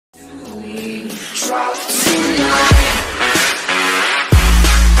drop tonight.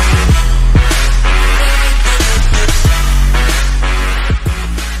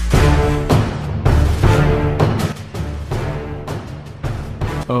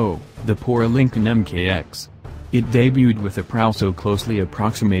 Oh, the poor Lincoln MKX. It debuted with a prow so closely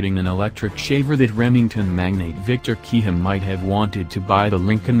approximating an electric shaver that Remington magnate Victor Keyham might have wanted to buy the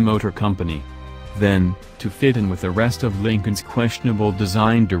Lincoln Motor Company. Then, to fit in with the rest of Lincoln's questionable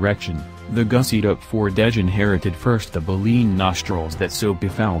design direction, the gussied-up Ford Edge inherited first the baleen nostrils that so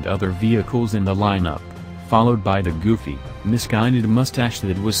befouled other vehicles in the lineup, followed by the goofy, misguided mustache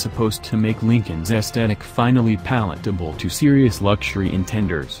that was supposed to make Lincoln's aesthetic finally palatable to serious luxury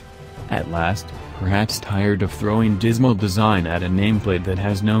intenders. At last, perhaps tired of throwing dismal design at a nameplate that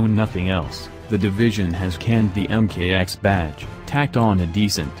has known nothing else, the division has canned the MKX badge, tacked on a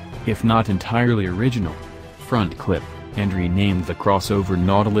decent, if not entirely original, front clip, and renamed the crossover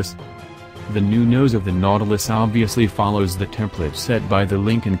Nautilus. The new nose of the Nautilus obviously follows the template set by the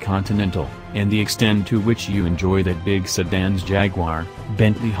Lincoln Continental, and the extent to which you enjoy that big sedan's Jaguar,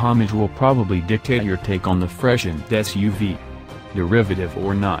 Bentley homage will probably dictate your take on the freshened SUV. Derivative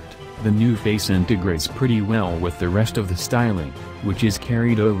or not, the new face integrates pretty well with the rest of the styling, which is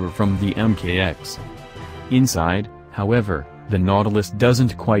carried over from the MKX. Inside, however, the Nautilus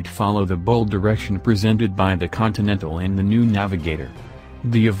doesn't quite follow the bold direction presented by the Continental and the new Navigator.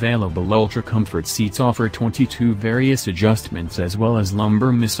 The available Ultra Comfort seats offer 22 various adjustments as well as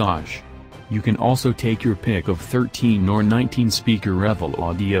lumbar massage. You can also take your pick of 13 or 19 speaker Revel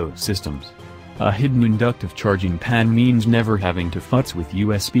audio systems. A hidden inductive charging pad means never having to futz with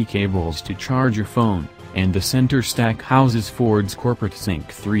USB cables to charge your phone, and the center stack houses Ford's corporate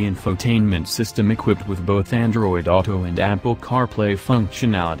Sync 3 infotainment system equipped with both Android Auto and Apple CarPlay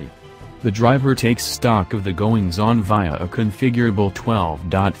functionality. The driver takes stock of the goings-on via a configurable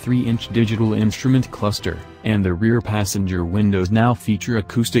 12.3-inch digital instrument cluster, and the rear passenger windows now feature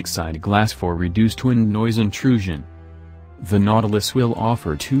acoustic side glass for reduced wind noise intrusion. The Nautilus will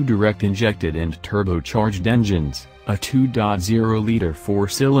offer two direct-injected and turbocharged engines, a 2.0-liter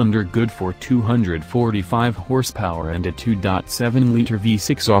four-cylinder good for 245 horsepower and a 2.7-liter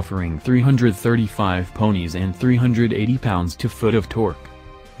V6 offering 335 ponies and 380 pounds-to-foot of torque.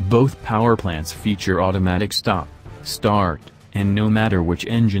 Both powerplants feature automatic stop, start, and no matter which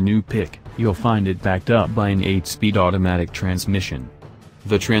engine you pick, you'll find it backed up by an 8-speed automatic transmission.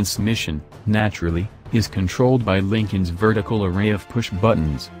 The transmission, naturally, is controlled by Lincoln's vertical array of push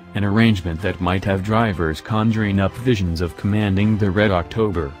buttons, an arrangement that might have drivers conjuring up visions of commanding the Red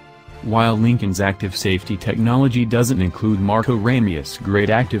October. While Lincoln's active safety technology doesn't include Marco Ramius' great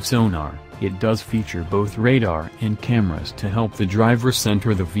active sonar, it does feature both radar and cameras to help the driver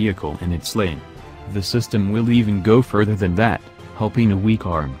center the vehicle in its lane. The system will even go further than that, helping a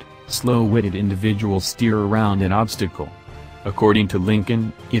weak-armed, slow-witted individual steer around an obstacle. According to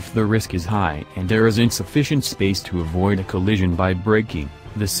Lincoln, if the risk is high and there is insufficient space to avoid a collision by braking,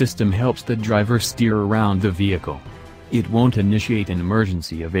 the system helps the driver steer around the vehicle. It won't initiate an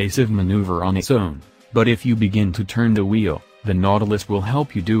emergency evasive maneuver on its own, but if you begin to turn the wheel, the Nautilus will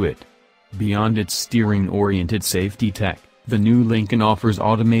help you do it. Beyond its steering-oriented safety tech, the new Lincoln offers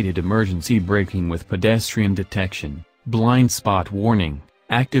automated emergency braking with pedestrian detection, blind spot warning,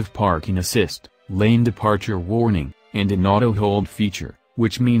 active parking assist, lane departure warning, and an auto hold feature,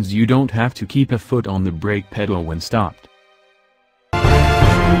 which means you don't have to keep a foot on the brake pedal when stopped.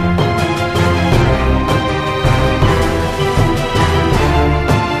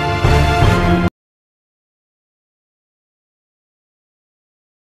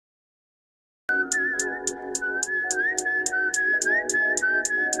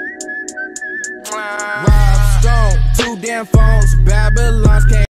 Rob Stone, two damn phones, Babylon's came